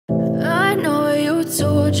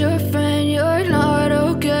told your friend you're not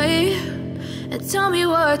okay? And tell me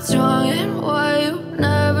what's wrong and why you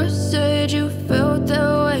never said you felt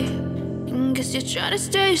that way. And guess you're trying to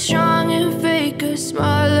stay strong and fake a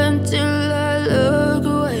smile until I look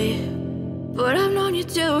away. But I've known you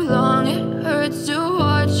too long, it hurts to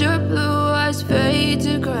watch your blue eyes fade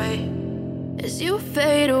to gray as you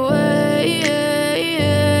fade away,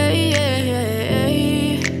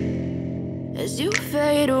 as you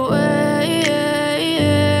fade away.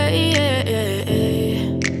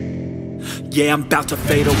 Yeah, I'm about to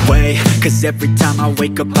fade away, cause every time I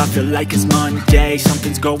wake up I feel like it's Monday.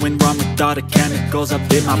 Something's going wrong with all the chemicals up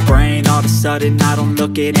in my brain. All of a sudden I don't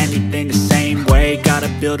look at anything the same way. Got a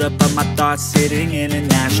buildup of my thoughts sitting in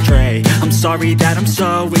an ashtray. I'm sorry that I'm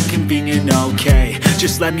so inconvenient, okay?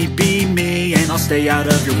 Just let me be me and I'll stay out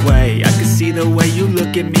of your way. I can see the way you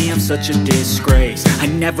look at me, I'm such a disgrace. I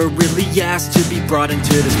never really asked to be brought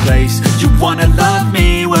into this place. You wanna love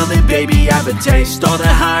me? Well then baby, I have a taste. All the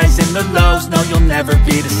highs and the lows, no, you'll never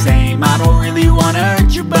be the same. I don't really